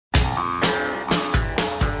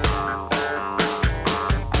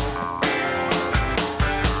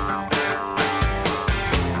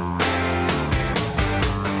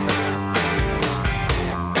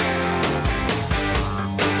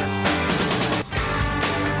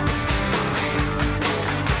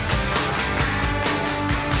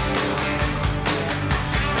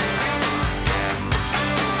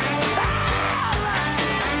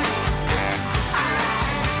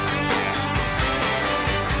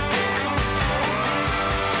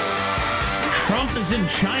Trump is in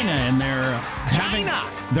China, and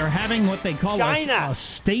they're having what they call a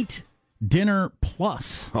state dinner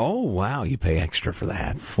plus. Oh, wow. You pay extra for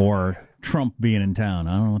that. For Trump being in town.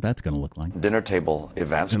 I don't know what that's going to look like. Dinner table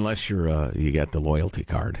events. Unless you get the loyalty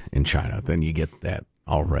card in China, then you get that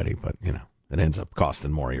already. But, it ends up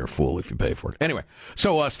costing more. You're a fool if you pay for it. Anyway,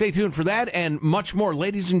 so stay tuned for that and much more.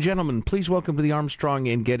 Ladies and gentlemen, please welcome to the Armstrong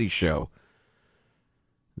and Getty Show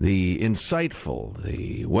the insightful,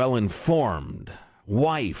 the well-informed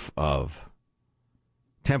wife of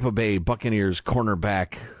Tampa Bay Buccaneers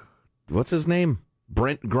cornerback, what's his name?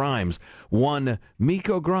 Brent Grimes. One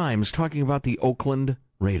Miko Grimes talking about the Oakland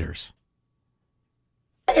Raiders.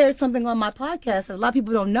 I aired something on my podcast that a lot of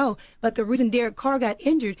people don't know, but the reason Derek Carr got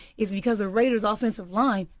injured is because the Raiders' offensive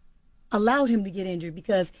line allowed him to get injured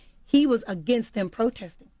because he was against them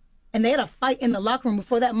protesting. And they had a fight in the locker room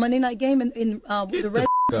before that Monday night game with the Red.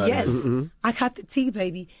 Yes, I got the tea,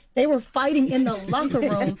 baby. They were fighting in the locker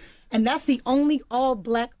room, and that's the only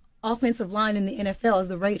all-black offensive line in the NFL is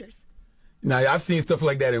the Raiders. Now, I've seen stuff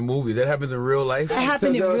like that in movies. That happens in real life? That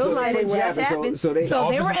happened in real life. It just happened. So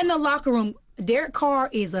they were in the locker room. Derek Carr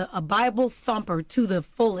is a Bible thumper to the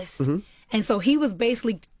fullest. Mm-hmm. And so he was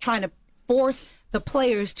basically trying to force the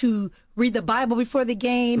players to read the Bible before the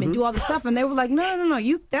game and do all the stuff. And they were like,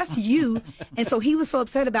 no, that's you. And so he was so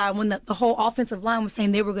upset about it when the whole offensive line was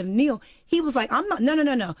saying they were going to kneel. He was like,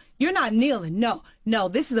 no, you're not kneeling. No,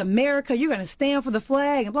 this is America. You're going to stand for the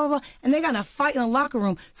flag and blah, blah, blah. And they're going to fight in the locker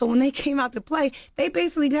room. So when they came out to play, they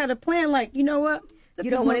basically had a plan like, you know what?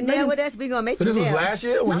 You don't want to nail with us? We're going to make you So this was last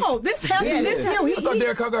year? No, this happened this year. I thought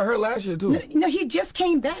Derek Carr got hurt last year, too. No, he just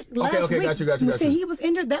came back last week. Got you. So he was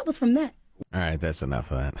injured. That was from that. All right, that's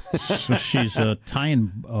enough of that. So she's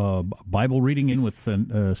tying Bible reading in with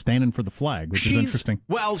standing for the flag, which is interesting.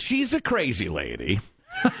 Well, she's a crazy lady.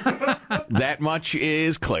 That much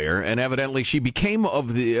is clear, and evidently she became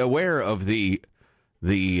aware of the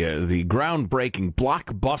groundbreaking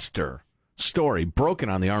blockbuster story broken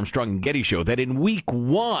on the Armstrong and Getty Show that in week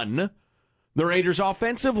 1, the Raiders'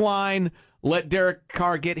 offensive line let Derek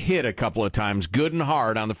Carr get hit a couple of times, good and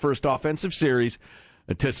hard, on the first offensive series,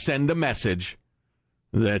 to send a message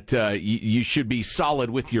that you should be solid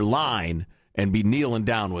with your line and be kneeling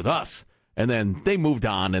down with us. And then they moved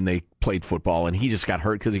on and they played football, and he just got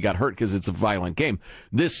hurt because it's a violent game.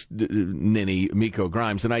 This ninny, Miko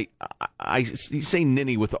Grimes, and I say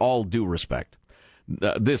ninny with all due respect.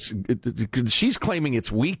 She's claiming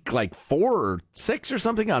it's week like 4 or 6 or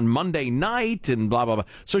something on Monday night and blah, blah, blah.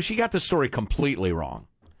 So she got the story completely wrong.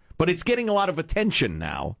 But it's getting a lot of attention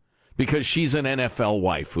now because she's an NFL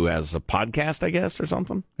wife who has a podcast, I guess, or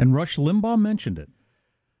something. And Rush Limbaugh mentioned it.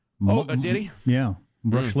 Did he? Yeah.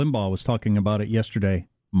 Rush Limbaugh was talking about it yesterday,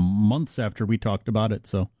 months after we talked about it.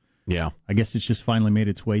 So yeah, I guess it's just finally made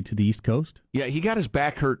its way to the East Coast. Yeah, he got his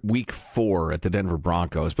back hurt week 4 at the Denver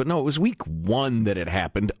Broncos. But no, it was week 1 that it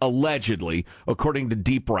happened, allegedly, according to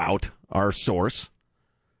Deep Route, our source,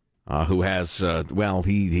 who has,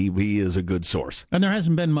 he is a good source. And there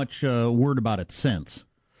hasn't been much word about it since.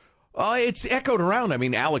 It's echoed around. I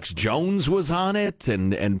mean, Alex Jones was on it,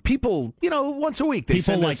 and people, once a week.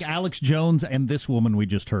 People like Alex Jones and this woman we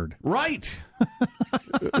just heard. Right.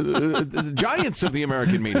 The giants of the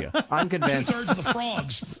American media. I'm convinced. 2/3 of the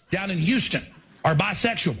frogs down in Houston are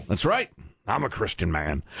bisexual. That's right. I'm a Christian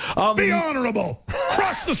man. Be honorable.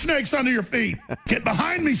 Crush the snakes under your feet. Get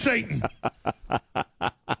behind me, Satan.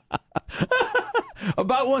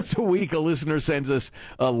 About once a week, a listener sends us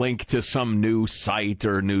a link to some new site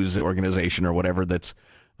or news organization or whatever that's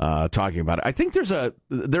talking about it. I think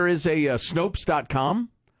there is a Snopes.com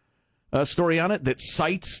story on it that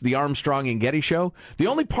cites the Armstrong and Getty Show. The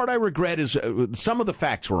only part I regret is some of the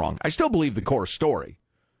facts were wrong. I still believe the core story.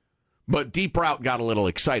 But Deep Route got a little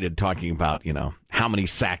excited talking about, how many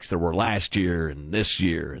sacks there were last year and this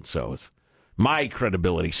year. And so my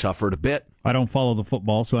credibility suffered a bit. I don't follow the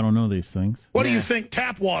football, so I don't know these things. What do you think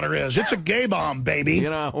tap water is? It's a gay bomb, baby.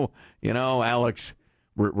 Alex,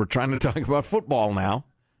 we're trying to talk about football now.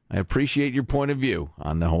 I appreciate your point of view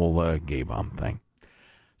on the whole gay bomb thing.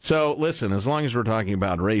 So, listen, as long as we're talking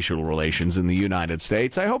about racial relations in the United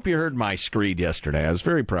States, I hope you heard my screed yesterday. I was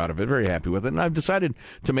very proud of it, very happy with it, and I've decided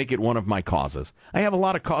to make it one of my causes. I have a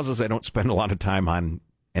lot of causes. I don't spend a lot of time on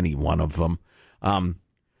any one of them.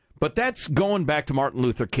 But that's going back to Martin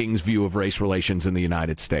Luther King's view of race relations in the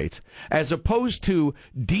United States, as opposed to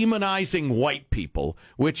demonizing white people,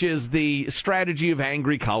 which is the strategy of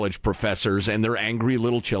angry college professors and their angry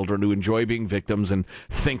little children who enjoy being victims and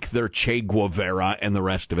think they're Che Guevara and the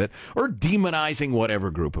rest of it, or demonizing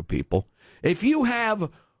whatever group of people. If you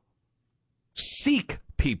have Sikh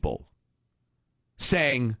people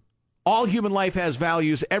saying, All human life has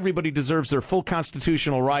values. Everybody deserves their full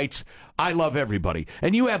constitutional rights. I love everybody.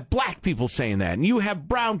 And you have black people saying that. And you have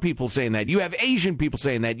brown people saying that. You have Asian people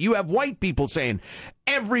saying that. You have white people saying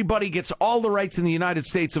everybody gets all the rights in the United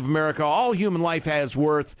States of America. All human life has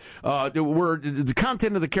worth. We're the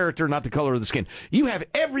content of the character, not the color of the skin. You have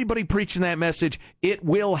everybody preaching that message. It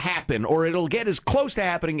will happen, or it'll get as close to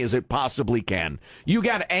happening as it possibly can. You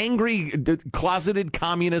got angry, closeted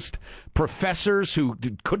communist professors who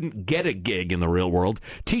couldn't get a gig in the real world,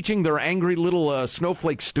 teaching their angry little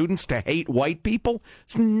snowflake students to hate white people.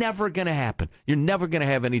 It's never going to happen. You're never going to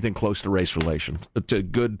have anything close to race relations, to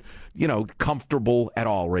good, comfortable at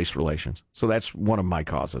all race relations. So that's one of my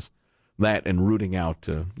causes. That and rooting out,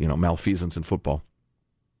 malfeasance in football.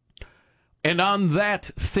 And on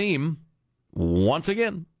that theme, once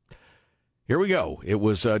again, here we go. It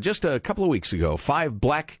was just a couple of weeks ago, 5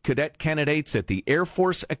 black cadet candidates at the Air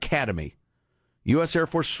Force Academy, U.S. Air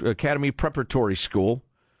Force Academy Preparatory School,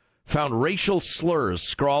 found racial slurs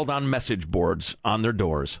scrawled on message boards on their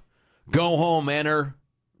doors. Go home, enter,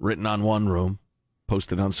 written on one room,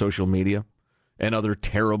 posted on social media, and other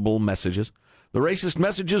terrible messages. The racist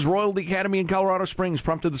messages roiled the academy in Colorado Springs,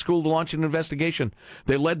 prompted the school to launch an investigation.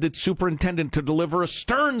 They led the superintendent to deliver a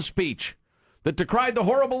stern speech that decried the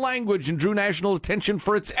horrible language and drew national attention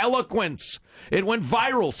for its eloquence. It went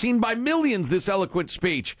viral, seen by millions, this eloquent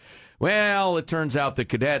speech. Well, it turns out the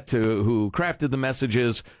cadet who crafted the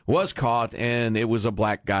messages was caught, and it was a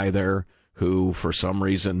black guy there who, for some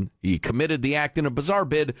reason, he committed the act in a bizarre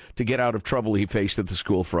bid to get out of trouble he faced at the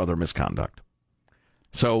school for other misconduct.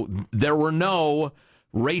 So there were no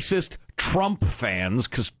racist Trump fans,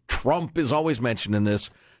 because Trump is always mentioned in this,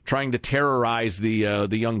 trying to terrorize the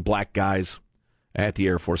young black guys at the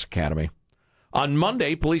Air Force Academy. On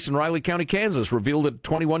Monday, police in Riley County, Kansas, revealed that a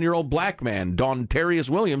 21-year-old black man, Dontarius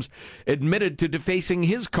Williams, admitted to defacing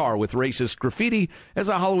his car with racist graffiti as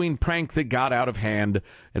a Halloween prank that got out of hand.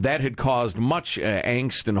 That had caused much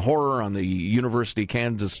angst and horror on the on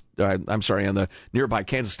the nearby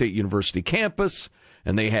Kansas State University campus.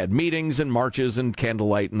 And they had meetings and marches and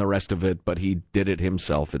candlelight and the rest of it, but he did it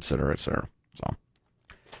himself, et cetera, et cetera. So,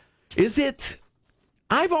 is it?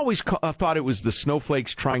 I've always thought it was the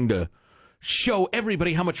snowflakes trying to show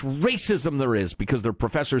everybody how much racism there is because their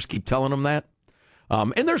professors keep telling them that.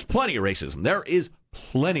 And there's plenty of racism. There is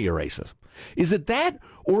plenty of racism. Is it that,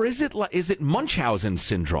 or is it Munchausen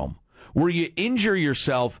syndrome, where you injure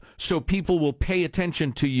yourself so people will pay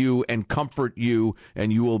attention to you and comfort you,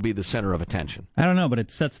 and you will be the center of attention? I don't know, but it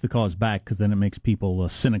sets the cause back because then it makes people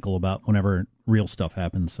cynical about whenever real stuff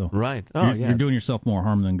happens. So right, you're doing yourself more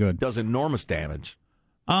harm than good. Does enormous damage.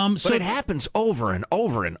 But it happens over and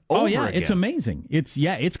over and over. Oh yeah, again. It's amazing.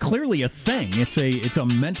 It's clearly a thing. It's a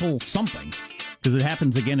mental something because it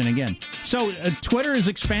happens again and again. So Twitter is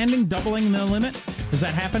expanding, doubling the limit. Has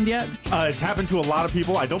that happened yet? It's happened to a lot of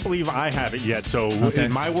people. I don't believe I have it yet. So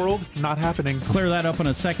in my world, not happening. Clear that up in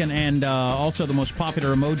a second. And also the most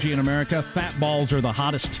popular emoji in America, fat balls are the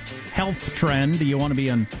hottest health trend. You want to be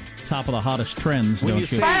on top of the hottest trends. When you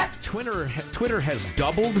say Twitter has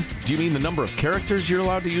doubled, do you mean the number of characters you're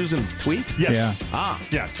allowed to use in tweet? Yes. Yeah.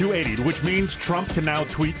 Yeah, 280, which means Trump can now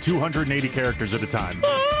tweet 280 characters at a time.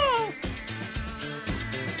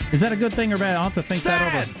 Is that a good thing or bad? I'll have to think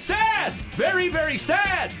that over. Sad! Very, very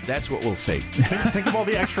sad! That's what we'll say. Think of all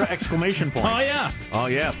the extra exclamation points. Oh,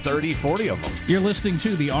 yeah. 30, 40 of them. You're listening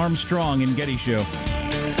to the Armstrong and Getty Show.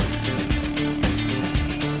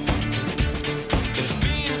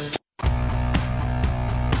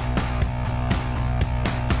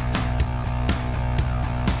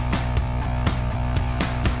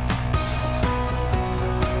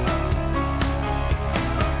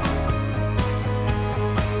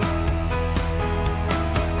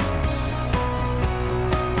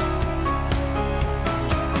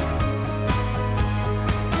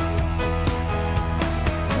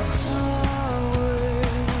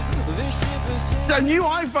 A new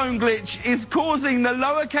iPhone glitch is causing the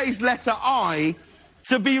lowercase letter I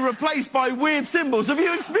to be replaced by weird symbols. Have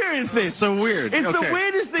you experienced this? So weird. It's the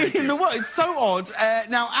weirdest thing in the world. It's so odd.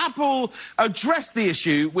 Now, Apple addressed the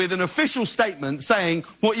issue with an official statement saying,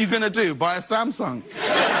 what are you going to do, buy a Samsung?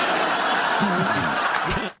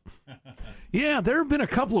 Yeah, there have been a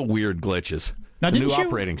couple of weird glitches. Now, the new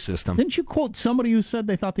operating system. Didn't you quote somebody who said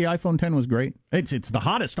they thought the iPhone 10 was great? It's the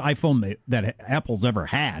hottest iPhone that Apple's ever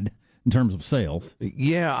had in terms of sales.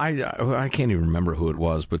 Yeah, I can't even remember who it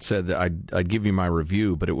was, but said that I'd give you my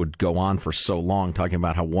review, but it would go on for so long talking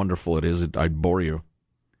about how wonderful it is, I'd bore you.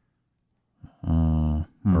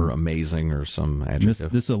 Or amazing, or some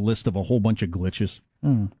adjective. This is a list of a whole bunch of glitches. I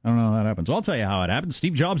don't know how that happens. I'll tell you how it happens.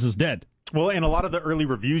 Steve Jobs is dead. Well, and a lot of the early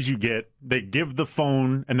reviews you get, they give the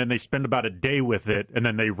phone and then they spend about a day with it and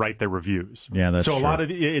then they write their reviews. Yeah, that's so true. A lot of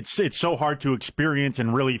it's so hard to experience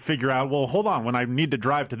and really figure out, well, hold on, when I need to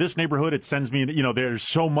drive to this neighborhood, it sends me, there's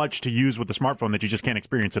so much to use with the smartphone that you just can't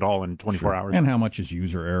experience it all in 24 hours. And how much is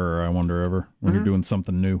user error, I wonder, ever, when you're doing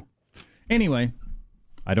something new? Anyway,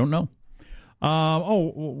 I don't know.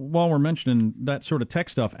 While we're mentioning that sort of tech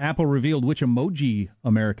stuff, Apple revealed which emoji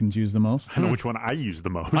Americans use the most. I know which one I use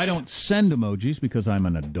the most. I don't send emojis because I'm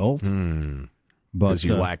an adult. Because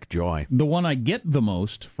you lack joy. The one I get the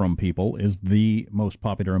most from people is the most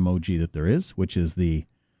popular emoji that there is, which is the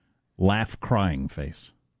laugh crying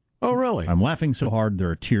face. Oh, really? I'm laughing so hard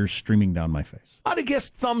there are tears streaming down my face. I'd have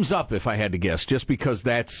guessed thumbs up if I had to guess, just because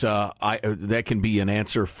that's that can be an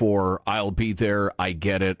answer for I'll be there, I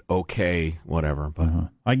get it, okay, whatever. But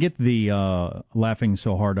I get the laughing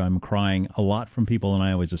so hard I'm crying a lot from people, and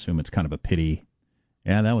I always assume it's kind of a pity.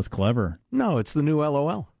 Yeah, that was clever. No, it's the new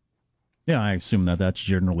LOL. Yeah, I assume that's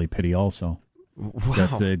generally pity also.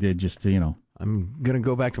 Wow. That they just, I'm going to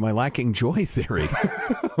go back to my lacking joy theory.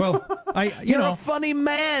 Well, You're a funny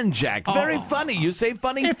man, Jack. Very funny. You say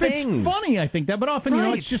funny if things. If it's funny, I think that. But often,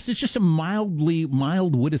 it's just a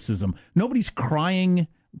mild witticism. Nobody's crying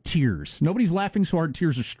tears. Nobody's laughing so hard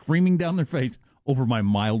tears are streaming down their face over my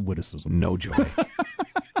mild witticism. No joy.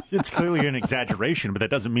 It's clearly an exaggeration, but that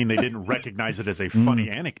doesn't mean they didn't recognize it as a funny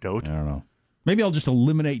anecdote. I don't know. Maybe I'll just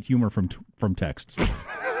eliminate humor from texts.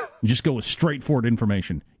 Just go with straightforward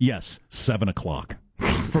information. Yes, 7:00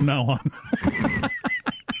 from now on.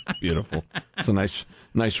 Beautiful. It's a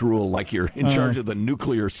nice rule, like you're in charge of the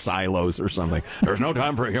nuclear silos or something. There's no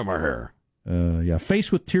time for humor here.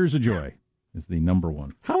 Face with tears of joy is the number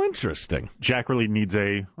one. How interesting. Jack really needs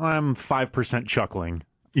a 5% chuckling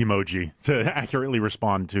emoji to accurately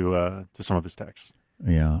respond to some of his texts.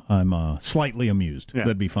 Yeah, I'm slightly amused. Yeah.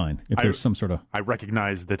 That'd be fine. If there's some sort of... I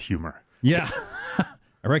recognize that humor. Yeah.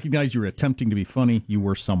 I recognize you were attempting to be funny. You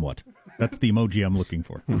were somewhat. That's the emoji I'm looking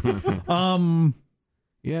for.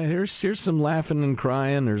 Yeah, here's some laughing and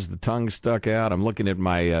crying. There's the tongue stuck out. I'm looking at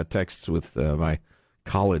my texts with my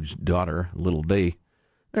college daughter, little D.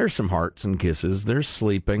 There's some hearts and kisses. There's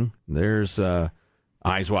sleeping. There's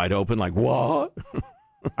eyes wide open, like, what?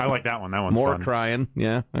 I like that one. That one's more fun. Crying.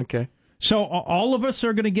 Yeah, okay. So all of us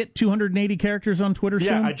are going to get 280 characters on Twitter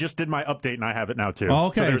soon? Yeah, I just did my update and I have it now too. Oh,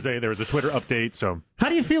 okay. So there was a Twitter update. So how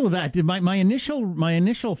do you feel with that? My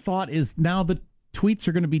initial thought is now the tweets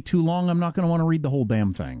are going to be too long. I'm not going to want to read the whole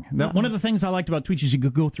damn thing. One of the things I liked about tweets is you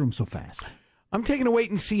could go through them so fast. I'm taking a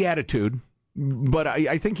wait and see attitude, but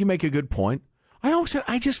I think you make a good point.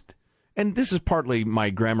 And this is partly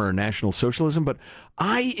my grammar of National Socialism, but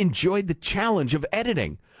I enjoyed the challenge of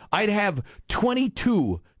editing. I'd have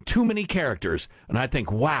 22 too many characters, and I'd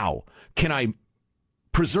think, wow, can I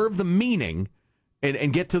preserve the meaning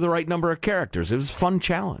and get to the right number of characters? It was a fun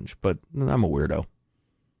challenge, but I'm a weirdo.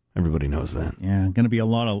 Everybody knows that. Yeah, going to be a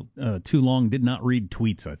lot of too long did not read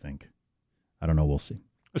tweets, I think. I don't know. We'll see.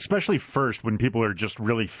 Especially first when people are just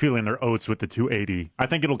really feeling their oats with the 280. I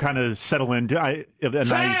think it'll kind of settle into a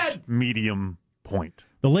nice medium point.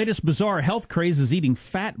 The latest bizarre health craze is eating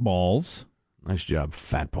fat balls. Nice job,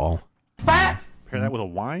 fat ball. Fat! Pair that with a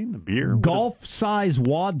wine, a beer. Golf-size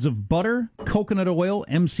wads of butter, coconut oil,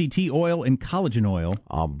 MCT oil, and collagen oil.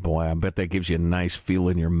 Oh, boy, I bet that gives you a nice feel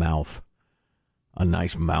in your mouth. A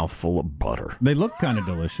nice mouthful of butter. They look kind of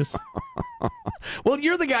delicious. Well,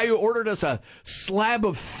 you're the guy who ordered us a slab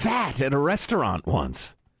of fat at a restaurant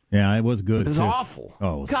once. Yeah, it was good. It was awful.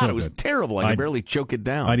 Oh, God, it was terrible. I could barely choke it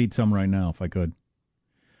down. I'd eat some right now if I could.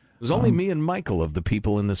 It was only me and Michael of the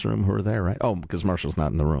people in this room who were there, right? Oh, because Marshall's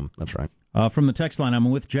not in the room. That's right. From the text line, I'm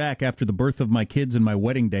with Jack. After the birth of my kids and my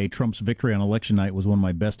wedding day, Trump's victory on election night was one of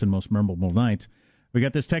my best and most memorable nights. We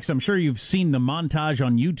got this text. I'm sure you've seen the montage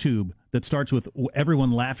on YouTube that starts with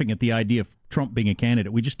everyone laughing at the idea of Trump being a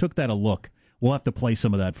candidate. We just took that a look. We'll have to play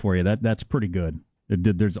some of that for you. That's pretty good.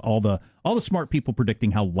 There's all the smart people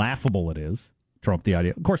predicting how laughable it is. Trump, the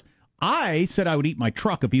idea. Of course, I said I would eat my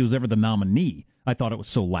truck if he was ever the nominee. I thought it was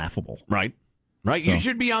so laughable. Right. So, you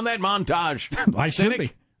should be on that montage. I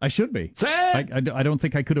should be. Sad. I don't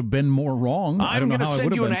think I could have been more wrong. I'm going to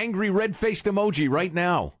send you an angry red-faced emoji right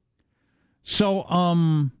now.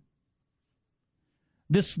 So,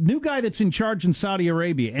 this new guy that's in charge in Saudi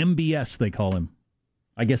Arabia, MBS, they call him.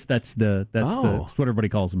 I guess that's what everybody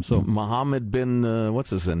calls him. So Mohammed bin, what's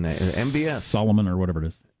his name? MBS. Solomon or whatever it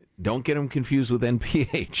is. Don't get him confused with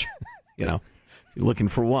NPH. If you're looking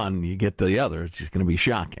for one, you get the other. It's just going to be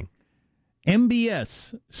shocking.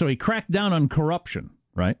 MBS. So he cracked down on corruption,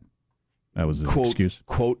 right? That was his excuse.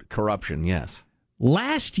 Quote, corruption, yes.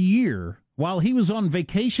 Last year, while he was on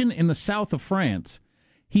vacation in the south of France,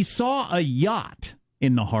 he saw a yacht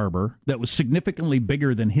in the harbor that was significantly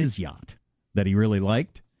bigger than his yacht that he really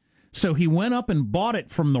liked. So he went up and bought it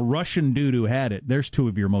from the Russian dude who had it. There's two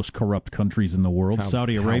of your most corrupt countries in the world,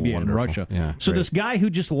 Saudi Arabia and Russia. Yeah, so this guy who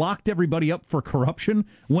just locked everybody up for corruption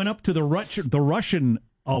went up to the Russian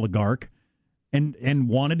oligarch and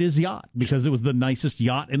wanted his yacht because it was the nicest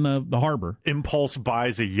yacht in the harbor. Impulse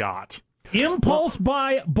buys a yacht.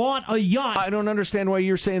 Bought a yacht. I don't understand why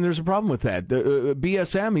you're saying there's a problem with that.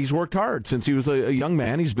 BSM, he's worked hard since he was a young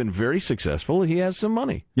man. He's been very successful. He has some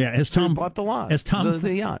money. Yeah, as Tom bought the lot,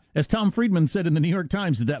 the yacht. As Tom Friedman said in the New York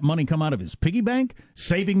Times, did that money come out of his piggy bank,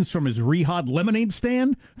 savings from his Riyadh lemonade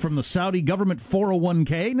stand, from the Saudi government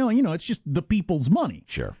 401k? No, it's just the people's money.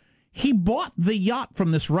 Sure. He bought the yacht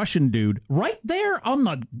from this Russian dude right there on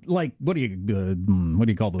the what do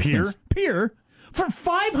you call those pier? Things? Pier. For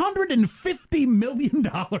 $550 million.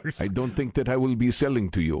 I don't think that I will be selling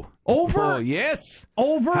to you. Over? Oh, yes.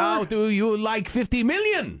 Over? How do you like $50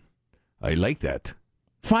 million? I like that.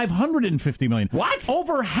 $550 million. What?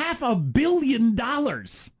 Over $500 million.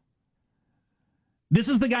 This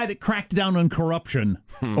is the guy that cracked down on corruption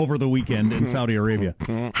over the weekend in Saudi Arabia.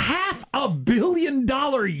 $500 million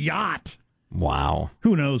yacht. Wow.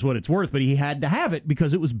 Who knows what it's worth, but he had to have it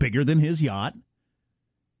because it was bigger than his yacht.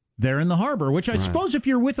 There in the harbor, which I suppose if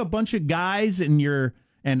you're with a bunch of guys and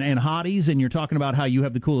hotties and you're talking about how you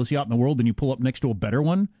have the coolest yacht in the world and you pull up next to a better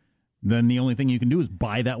one, then the only thing you can do is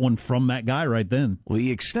buy that one from that guy right then. Well,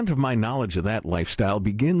 the extent of my knowledge of that lifestyle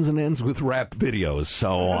begins and ends with rap videos,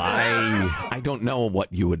 so I don't know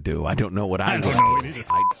what you would do. I don't know what I would do.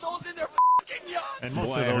 And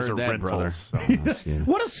most of those are rentals. So.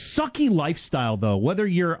 What a sucky lifestyle, though. Whether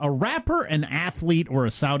you're a rapper, an athlete, or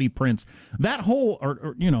a Saudi prince, that whole,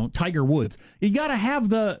 or Tiger Woods, you gotta have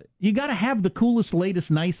the coolest,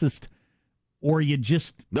 latest, nicest, or you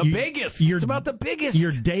just biggest. It's about the biggest.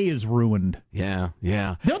 Your day is ruined. Yeah.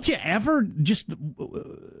 Don't you ever just get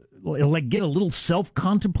a little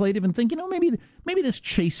self-contemplative and think, maybe this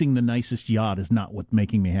chasing the nicest yacht is not what's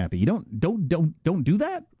making me happy. You don't do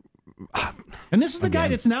that. And this is the guy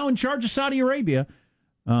that's now in charge of Saudi Arabia,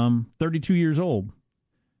 32 years old.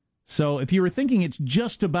 So if you were thinking it's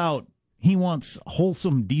just about he wants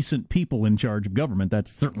wholesome, decent people in charge of government,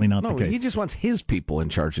 that's certainly not the case. He just wants his people in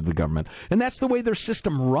charge of the government. And that's the way their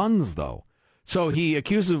system runs, though. So he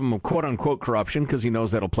accuses them of quote-unquote corruption because he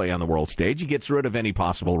knows that'll play on the world stage. He gets rid of any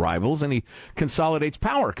possible rivals, and he consolidates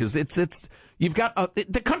power because you've got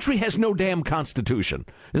the country has no damn constitution.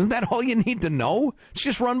 Isn't that all you need to know? It's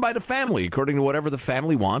just run by the family, according to whatever the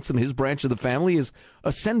family wants, and his branch of the family is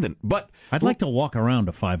ascendant. But I'd like to walk around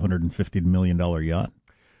a $550 million yacht.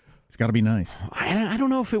 It's got to be nice. I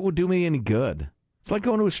don't know if it would do me any good. It's like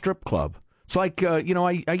going to a strip club. It's like,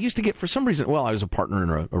 I used to get, for some reason, I was a partner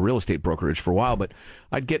in a real estate brokerage for a while, but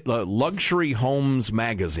I'd get the Luxury Homes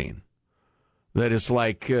magazine that is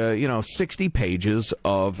like, 60 pages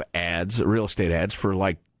of ads, real estate ads for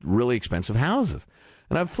like really expensive houses.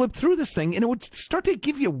 And I've flipped through this thing and it would start to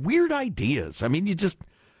give you weird ideas. I mean, you just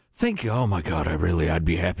think, oh my God, I'd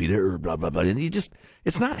be happy there, blah, blah, blah. And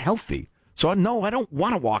it's not healthy. So no, I don't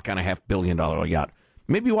want to walk on a $500 million yacht.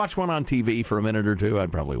 Maybe watch one on TV for a minute or two.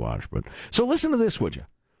 I'd probably watch. So listen to this, would you?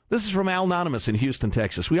 This is from Al Anonymous in Houston,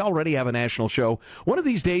 Texas. We already have a national show. One of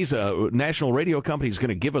these days, a national radio company is going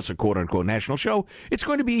to give us a quote-unquote national show. It's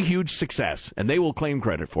going to be a huge success, and they will claim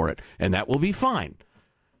credit for it, and that will be fine.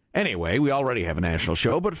 Anyway, we already have a national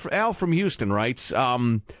show, but Al from Houston writes,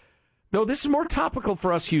 though this is more topical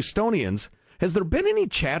for us Houstonians, has there been any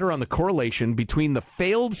chatter on the correlation between the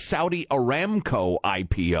failed Saudi Aramco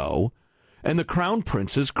IPO and the Crown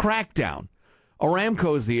Prince's crackdown?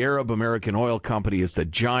 Aramco is the Arab American oil company, is the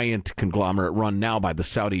giant conglomerate run now by the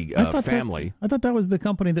Saudi family. I thought that was the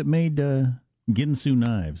company that made Ginsu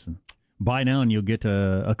knives. Buy now and you'll get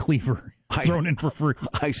a cleaver thrown in for free.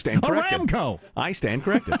 I stand corrected. Aramco. I stand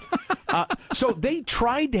corrected. So they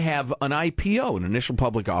tried to have an IPO, an initial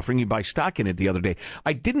public offering. You buy stock in it the other day.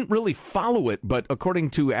 I didn't really follow it, but according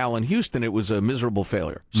to Alan Houston, it was a miserable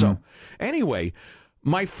failure. So anyway,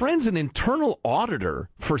 my friend's an internal auditor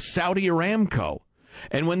for Saudi Aramco.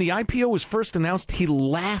 And when the IPO was first announced, he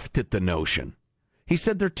laughed at the notion. He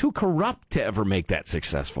said they're too corrupt to ever make that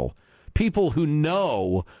successful. People who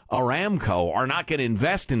know Aramco are not going to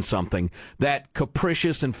invest in something that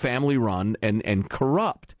capricious and family-run and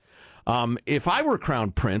corrupt. If I were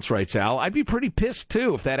Crown Prince, writes Al, I'd be pretty pissed,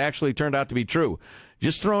 too, if that actually turned out to be true.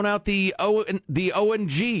 Just throwing out the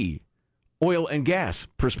ONG, oil and gas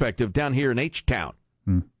perspective down here in H-Town.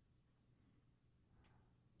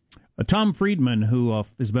 Tom Friedman, who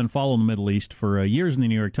has been following the Middle East for years in the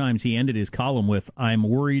New York Times, he ended his column with, "I'm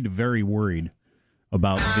worried, very worried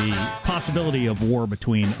about the possibility of war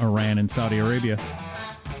between Iran and Saudi Arabia."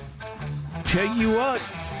 Tell you what,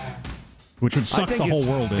 which would suck the whole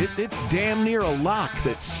world in. It's damn near a lock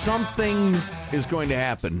that something is going to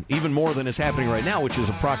happen, even more than is happening right now, which is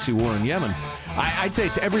a proxy war in Yemen. I'd say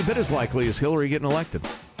it's every bit as likely as Hillary getting elected.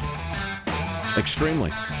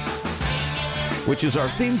 Extremely. Which is our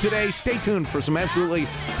theme today. Stay tuned for some absolutely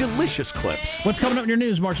delicious clips. What's coming up in your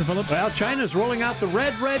news, Marshall Phillips? Well, China's rolling out the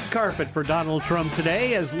red carpet for Donald Trump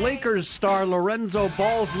today as Lakers star Lorenzo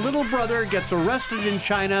Ball's little brother gets arrested in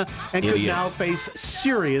China and could now face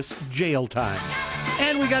serious jail time.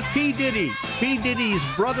 And we got P. Diddy. P. Diddy's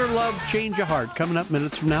brother love change of heart coming up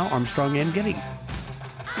minutes from now. Armstrong and Getty.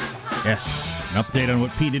 Yes, an update on what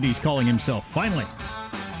P. Diddy's calling himself. Finally,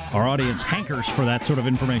 our audience hankers for that sort of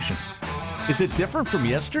information. Is it different from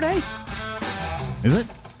yesterday? Is it?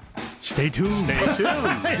 Stay tuned. Stay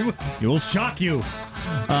tuned. It will shock you.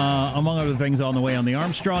 Among other things on the way on the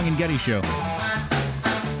Armstrong and Getty Show.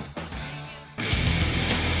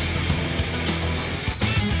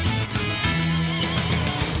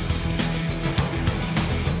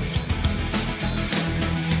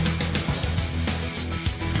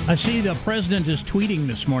 I see the president is tweeting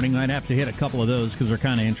this morning. I'd have to hit a couple of those because they're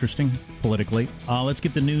kind of interesting politically. Let's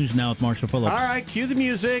get the news now with Marshall Phillips. All right, cue the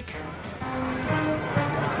music. There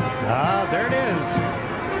it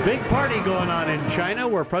is. Big party going on in China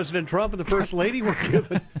where President Trump and the First Lady were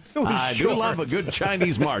given. I do love a good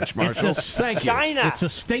Chinese march, Marshall. Thank you. China. It's a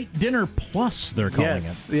state dinner plus, they're calling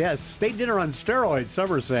it. Yes, state dinner on steroids,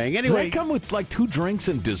 some are saying. Anyway, Does that come with like 2 drinks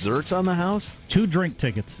and desserts on the house? 2 drink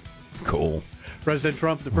tickets. Cool. President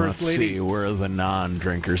Trump, the First Lady. Let's see, where are the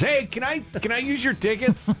non-drinkers? Hey, can I use your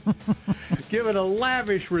tickets? Given a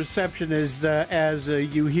lavish reception as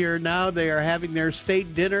you hear now. They are having their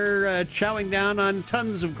state dinner, chowing down on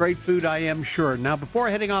tons of great food, I am sure. Now, before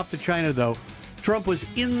heading off to China, though, Trump was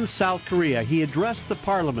in South Korea. He addressed the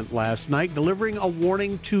parliament last night, delivering a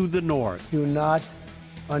warning to the North. Do not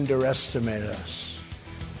underestimate us,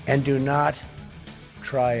 and do not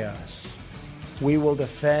try us. We will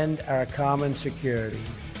defend our common security,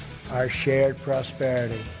 our shared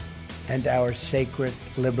prosperity, and our sacred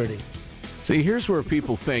liberty. See, here's where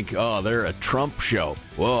people think, oh, they're a Trump show.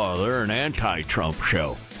 Whoa, they're an anti-Trump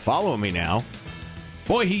show. Follow me now.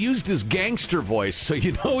 Boy, he used his gangster voice, so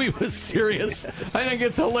you know he was serious. Yes. I think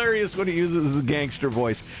it's hilarious when he uses his gangster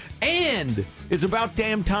voice. And it's about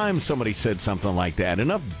damn time somebody said something like that.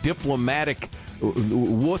 Enough diplomatic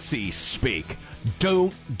wussy speak. Do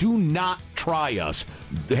not try us.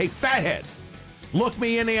 Hey, fathead, look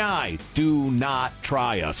me in the eye. Do not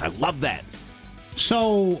try us. I love that.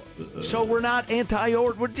 So we're not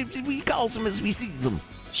anti-or. We call them as we see them.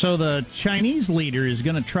 So the Chinese leader is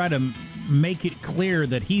going to try to make it clear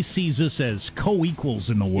that he sees us as co-equals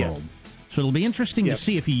in the world. Yes. So it'll be interesting to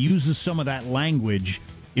see if he uses some of that language,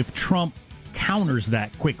 if Trump counters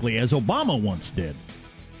that quickly, as Obama once did.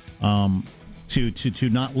 To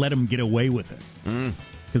not let him get away with it.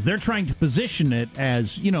 Because they're trying to position it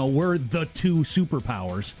as, we're the 2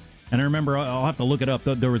 superpowers. And I remember, I'll have to look it up,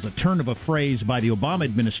 there was a turn of a phrase by the Obama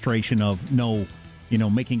administration of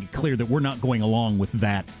making it clear that we're not going along with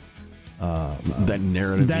that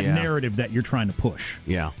narrative. That narrative that you're trying to push.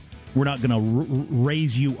 Yeah. We're not going to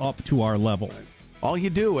raise you up to our level. All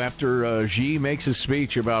you do after Xi makes his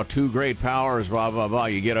speech about 2 great powers, blah, blah, blah,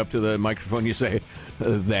 you get up to the microphone, you say,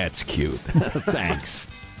 that's cute. Thanks.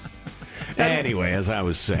 Anyway, as I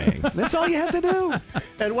was saying, that's all you have to do.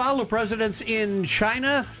 And while the president's in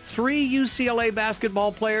China, 3 UCLA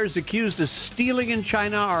basketball players accused of stealing in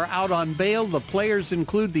China are out on bail. The players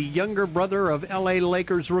include the younger brother of L.A.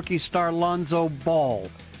 Lakers rookie star Lonzo Ball.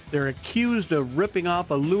 They're accused of ripping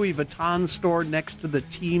off a Louis Vuitton store next to the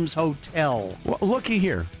team's hotel. Well, looky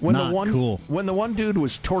here. When cool. When the one dude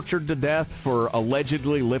was tortured to death for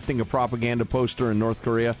allegedly lifting a propaganda poster in North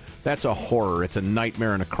Korea, that's a horror. It's a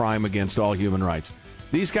nightmare and a crime against all human rights.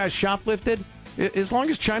 These guys shoplifted. As long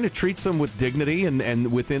as China treats them with dignity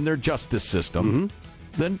and within their justice system,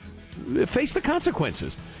 then face the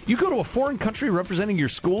consequences. You go to a foreign country representing your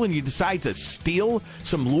school and you decide to steal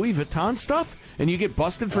some Louis Vuitton stuff and you get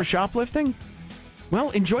busted for shoplifting? Well,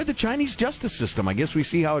 enjoy the Chinese justice system. I guess we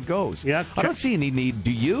see how it goes. Yeah, I don't see any need,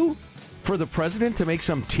 do you, for the president to make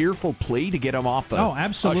some tearful plea to get him off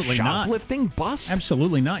absolutely a shoplifting bust?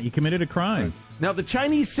 Absolutely not. You committed a crime. Now, the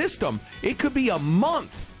Chinese system, it could be a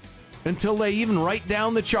month until they even write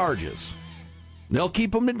down the charges. They'll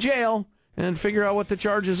keep them in jail and figure out what the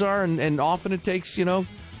charges are, and often it takes, 3,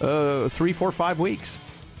 4, 5 weeks.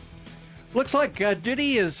 Looks like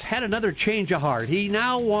Diddy has had another change of heart. He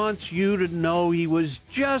now wants you to know he was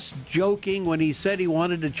just joking when he said he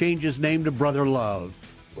wanted to change his name to Brother Love.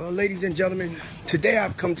 Well, ladies and gentlemen, today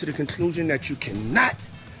I've come to the conclusion that you cannot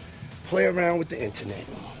play around with the internet.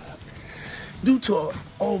 Due to an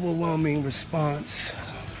overwhelming response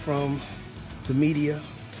from the media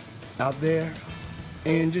out there,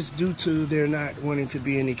 and just due to there not wanting to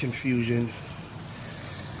be any confusion,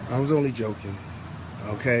 I was only joking,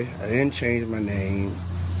 okay? I didn't change my name.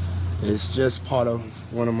 It's just part of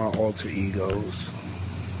one of my alter egos.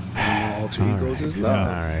 My alter egos is love.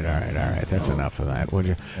 All right. That's enough of that, would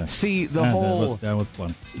you? Yeah. See, the whole that was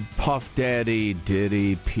fun. Puff Daddy,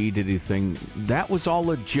 Diddy, P. Diddy thing, that was all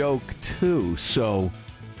a joke, too. So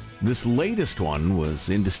this latest one was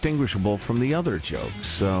indistinguishable from the other jokes.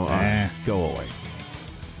 So go away.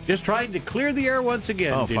 Just trying to clear the air once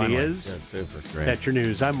again, Diddy finally. is. That's super great. That's your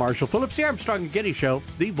news. I'm Marshall Phillips, the Armstrong and Getty Show,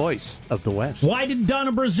 the voice of the West. Why did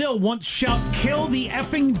Donna Brazile once shout, "Kill the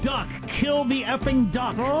effing duck! Kill the effing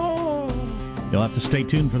duck!" Oh. You'll have to stay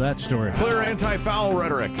tuned for that story. Clear anti-foul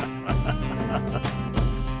rhetoric.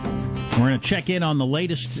 We're going to check in on the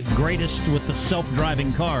latest, greatest with the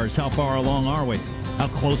self-driving cars. How far along are we? How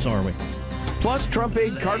close are we? Plus, Trump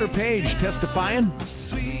aide Carter Page testifying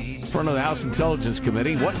in front of the House Intelligence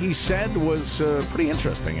Committee. What he said was pretty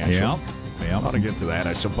interesting, actually. Yeah. Ought to get to that,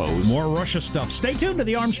 I suppose. More Russia stuff. Stay tuned to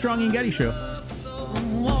the Armstrong and Getty Show.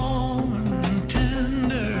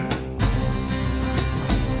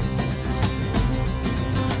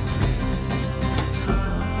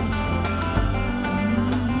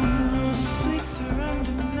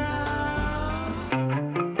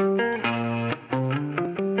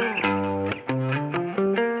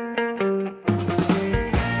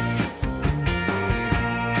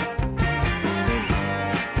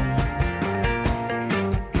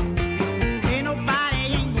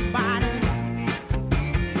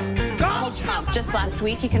 Just last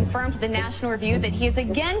week, he confirmed to the National Review that he is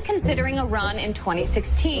again considering a run in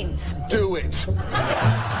 2016. Do it. Do it.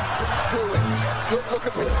 Look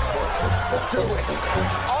at me. Do it.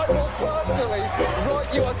 I will personally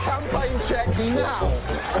write you a campaign check now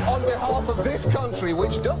on behalf of this country,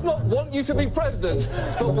 which does not want you to be president,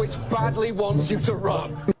 but which badly wants you to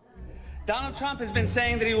run. Donald Trump has been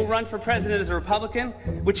saying that he will run for president as a Republican,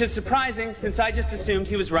 which is surprising since I just assumed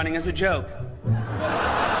he was running as a joke.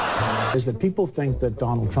 Is that people think that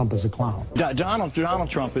Donald Trump is a clown. Donald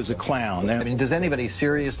Trump is a clown. I mean, does anybody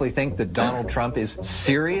seriously think that Donald Trump is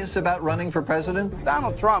serious about running for president?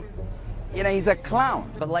 Donald Trump, he's a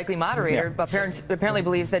clown. The likely moderator apparently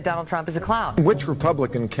believes that Donald Trump is a clown. Which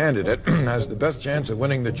Republican candidate has the best chance of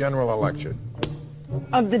winning the general election?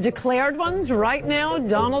 Of the declared ones right now,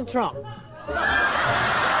 Donald Trump.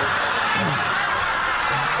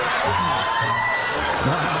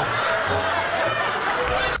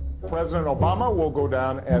 President Obama will go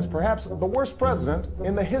down as perhaps the worst president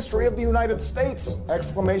in the history of the United States!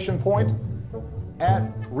 Exclamation point at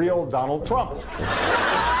real Donald Trump.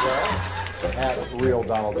 Well, at real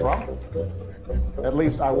Donald Trump, at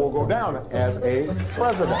least I will go down as a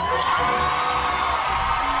president.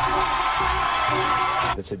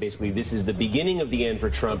 So basically, this is the beginning of the end for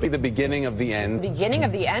Trump. The beginning of the end. Beginning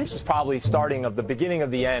of the end? This is probably starting of the beginning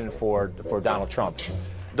of the end for Donald Trump.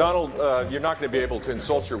 Donald, you're not going to be able to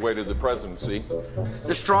insult your way to the presidency.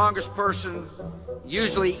 The strongest person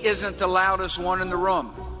usually isn't the loudest one in the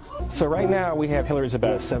room. So right now we have Hillary's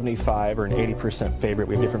about a 75 or an 80% favorite.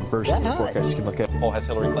 We have different versions of the forecast you can look at. The poll has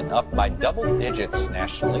Hillary Clinton up by double digits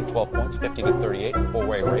nationally, 12 points, 50 to 38,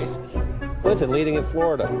 four-way race. Clinton leading in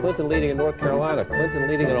Florida, Clinton leading in North Carolina, Clinton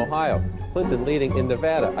leading in Ohio, Clinton leading in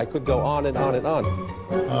Nevada. I could go on and on and on.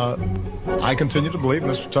 I continue to believe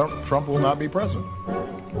Mr. Trump will not be president.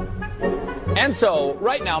 And so,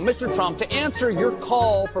 right now, Mr. Trump, to answer your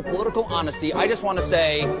call for political honesty, I just want to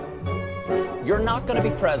say, you're not going to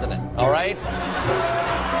be president, all right?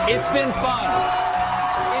 It's been fun.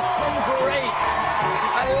 It's been great.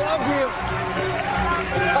 I love you.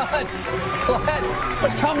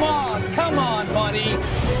 But come on, buddy.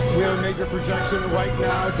 We have a major projection right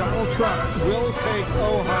now. Donald Trump will take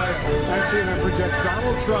Ohio. And CNN projects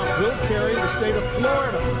Donald Trump will carry the state of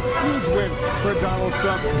Florida. Huge win for Donald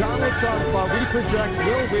Trump. Donald Trump, we project,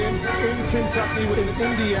 will win in Kentucky, in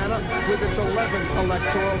Indiana, with its 11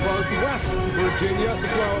 electoral votes. West Virginia,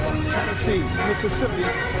 Tennessee, Mississippi,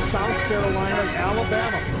 South Carolina,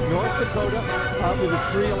 Alabama, North Dakota, with its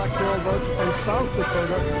 3 electoral votes, and South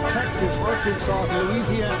Dakota, Texas, Arkansas,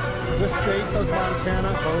 Louisiana, the state of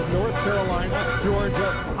Montana, North Carolina,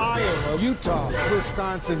 Georgia, Iowa, Utah,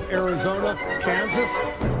 Wisconsin, Arizona, Kansas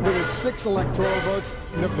with its 6 electoral votes,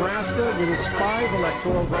 Nebraska with its 5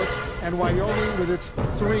 electoral votes, and Wyoming with its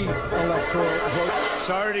 3 electoral votes.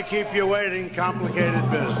 Sorry to keep you waiting. Complicated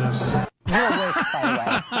business.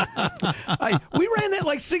 We ran that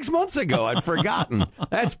like 6 months ago. I'd forgotten.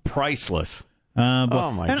 That's priceless.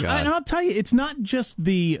 Oh my God! And I'll tell you, it's not just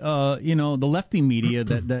the the lefty media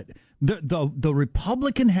that the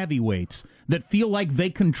Republican heavyweights that feel like they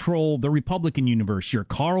control the Republican universe. Your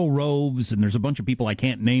Karl Roves, and there's a bunch of people I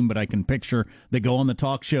can't name, but I can picture that go on the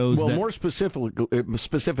talk shows. Well, more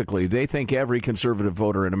specifically, they think every conservative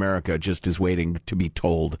voter in America just is waiting to be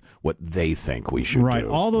told what they think we should do. Right,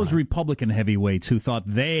 all those Republican heavyweights who thought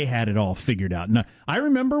they had it all figured out. Now, I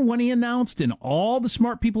remember when he announced, and all the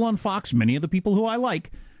smart people on Fox, many of the people who I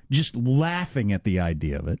like, just laughing at the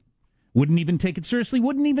idea of it. Wouldn't even take it seriously,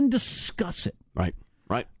 wouldn't even discuss it. Right.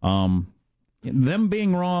 Them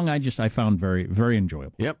being wrong, I found very, very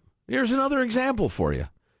enjoyable. Yep. Here's another example for you.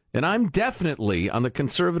 And I'm definitely on the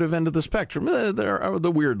conservative end of the spectrum. There are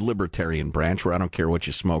the weird libertarian branch where I don't care what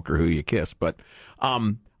you smoke or who you kiss. But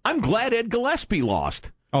I'm glad Ed Gillespie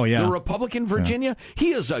lost. Oh, yeah. The Republican Virginia. Yeah.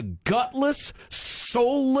 He is a gutless,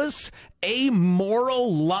 soulless,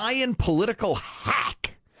 amoral, lying political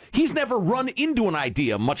hack. He's never run into an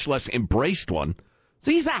idea, much less embraced one.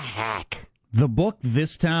 So he's a hack. The book,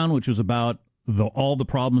 This Town, which was about all the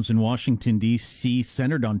problems in Washington, D.C.,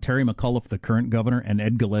 centered on Terry McAuliffe, the current governor, and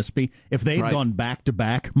Ed Gillespie. If they had gone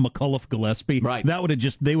back-to-back, McAuliffe-Gillespie, that would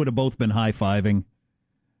have they would have both been high-fiving.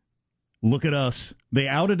 Look at us. They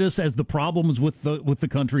outed us as the problems with the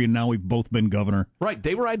country, and now we've both been governor. Right.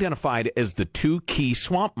 They were identified as the 2 key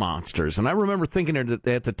swamp monsters. And I remember thinking at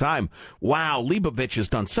the time, wow, Leibovich has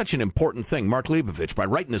done such an important thing. Mark Leibovich, by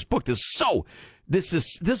writing this book, this is a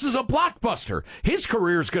blockbuster. His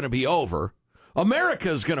career is going to be over.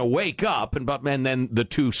 America is going to wake up, and then the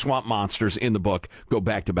 2 swamp monsters in the book go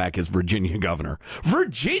back-to-back as Virginia governor.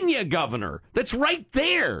 Virginia governor! That's right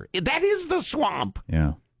there! That is the swamp!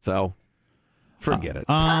 Yeah. So... forget it.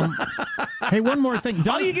 Hey, one more thing.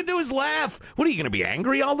 All you can do is laugh. What, are you going to be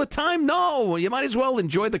angry all the time? No, you might as well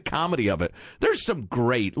enjoy the comedy of it. There's some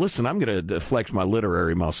great... Listen, I'm going to flex my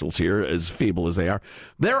literary muscles here, as feeble as they are.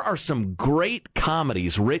 There are some great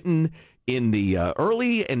comedies written in the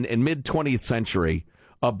early and mid-20th century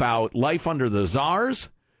about life under the czars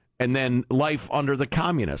and then life under the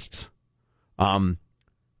communists. And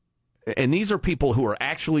these are people who are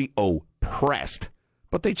actually oppressed,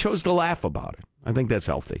 but they chose to laugh about it. I think that's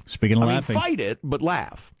healthy. Speaking of laughing, fight it, but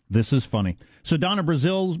laugh. This is funny. So Donna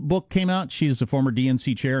Brazil's book came out. She is a former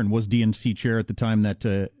DNC chair and was DNC chair at the time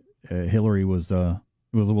that Hillary was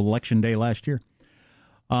election day last year.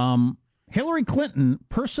 Hillary Clinton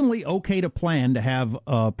personally okayed a plan to have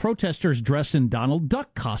protesters dress in Donald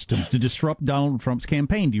Duck costumes to disrupt Donald Trump's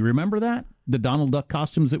campaign. Do you remember that? The Donald Duck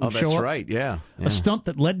costumes that would show up? Oh, that's right, yeah. A stunt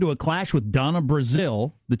that led to a clash with Donna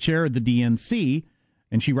Brazil, the chair of the DNC,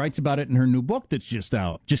 and she writes about it in her new book that's just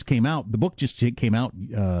came out. The book just came out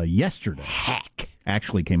yesterday.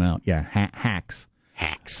 Actually came out, yeah, Hacks.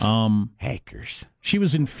 Hackers. She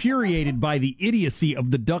was infuriated by the idiocy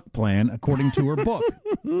of the duck plan, according to her book.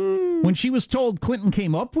 When she was told Clinton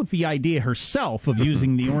came up with the idea herself of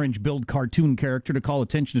using the orange-billed cartoon character to call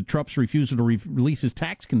attention to Trump's refusal to release his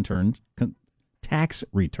tax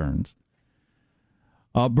returns,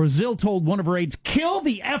 Brazil told one of her aides, "Kill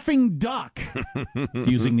the effing duck,"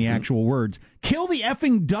 using the actual words. "Kill the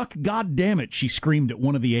effing duck, goddammit," she screamed at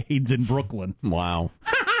one of the aides in Brooklyn. Wow.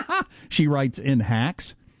 She writes in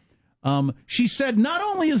Hacks. She said, "Not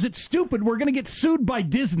only is it stupid, we're going to get sued by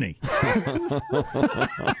Disney."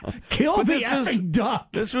 Kill the effing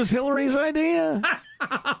duck. This was Hillary's idea.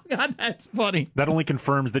 God, that's funny. That only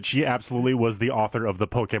confirms that she absolutely was the author of the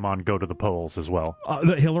Pokemon Go to the Polls as well.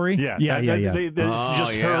 Hillary? Yeah. Yeah.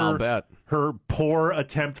 I'll bet. Her poor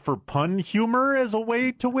attempt for pun humor as a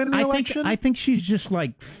way to win the election? I think she's just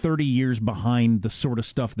like 30 years behind the sort of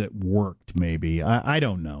stuff that worked, maybe. I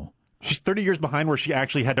don't know. She's 30 years behind where she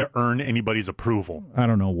actually had to earn anybody's approval. I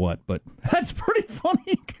don't know what, but that's pretty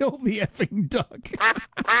funny. Kill the effing duck.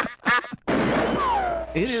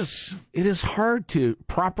 It is hard to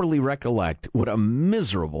properly recollect what a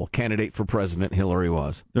miserable candidate for president Hillary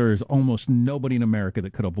was. There is almost nobody in America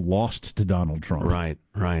that could have lost to Donald Trump.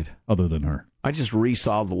 Right. Other than her. I just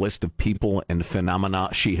resaw the list of people and phenomena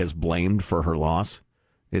she has blamed for her loss.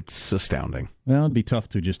 It's astounding. Well, it'd be tough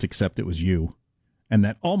to just accept it was you. And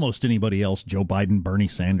that almost anybody else, Joe Biden, Bernie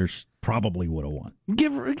Sanders, probably would have won.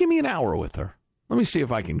 Give me an hour with her. Let me see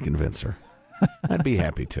if I can convince her. I'd be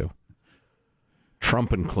happy to.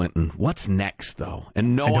 Trump and Clinton. What's next, though?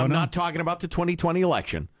 And no, I'm not talking about the 2020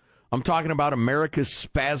 election. I'm talking about America's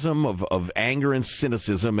spasm of anger and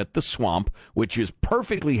cynicism at the swamp, which is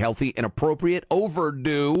perfectly healthy and appropriate,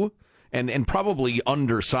 overdue, and probably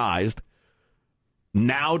undersized.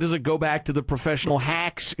 Now does it go back to the professional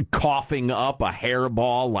hacks coughing up a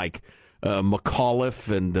hairball like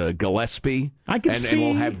McAuliffe and Gillespie? And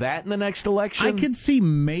we'll have that in the next election? I could see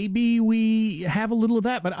maybe we have a little of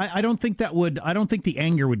that, but I don't think I don't think the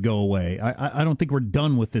anger would go away. I don't think we're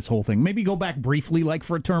done with this whole thing. Maybe go back briefly, like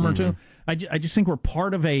for a term or two. I just think we're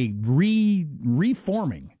part of a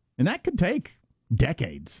reforming, and that could take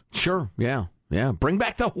decades. Sure, yeah. Bring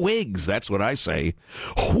back the Whigs, that's what I say.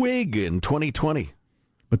 Whig in 2020.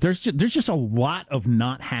 But there's just a lot of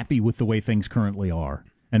not happy with the way things currently are.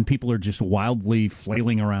 And people are just wildly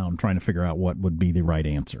flailing around trying to figure out what would be the right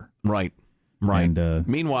answer. Right. And,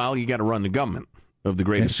 meanwhile, you got to run the government of the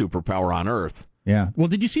greatest superpower on earth. Yeah. Well,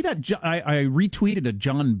 did you see that? I retweeted a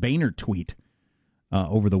John Boehner tweet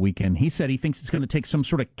over the weekend. He said he thinks it's going to take some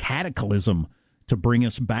sort of cataclysm to bring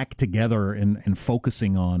us back together and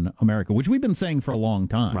focusing on America, which we've been saying for a long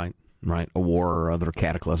time. Right. A war or other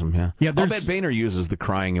cataclysm, yeah. I'll bet Boehner uses the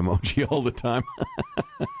crying emoji all the time.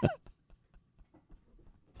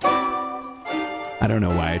 I don't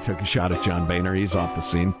know why I took a shot at John Boehner. He's off the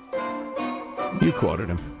scene. You quoted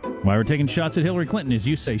him. Why we're taking shots at Hillary Clinton, as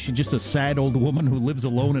you say. She's just a sad old woman who lives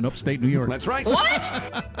alone in upstate New York. That's right. What?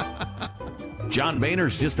 John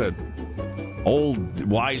Boehner's just a old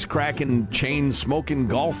wisecracking, chain-smoking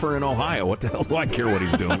golfer in Ohio. What the hell do I care what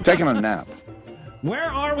he's doing? Taking a nap.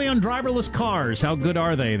 Where are we on driverless cars? How good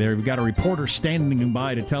are they? We've got a reporter standing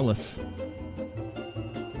by to tell us.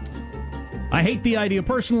 I hate the idea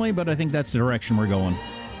personally, but I think that's the direction we're going.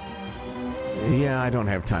 Yeah, I don't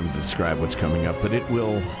have time to describe what's coming up, but it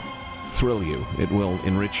will thrill you. It will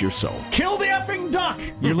enrich your soul. Kill the effing duck!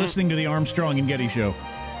 You're listening to the Armstrong and Getty Show.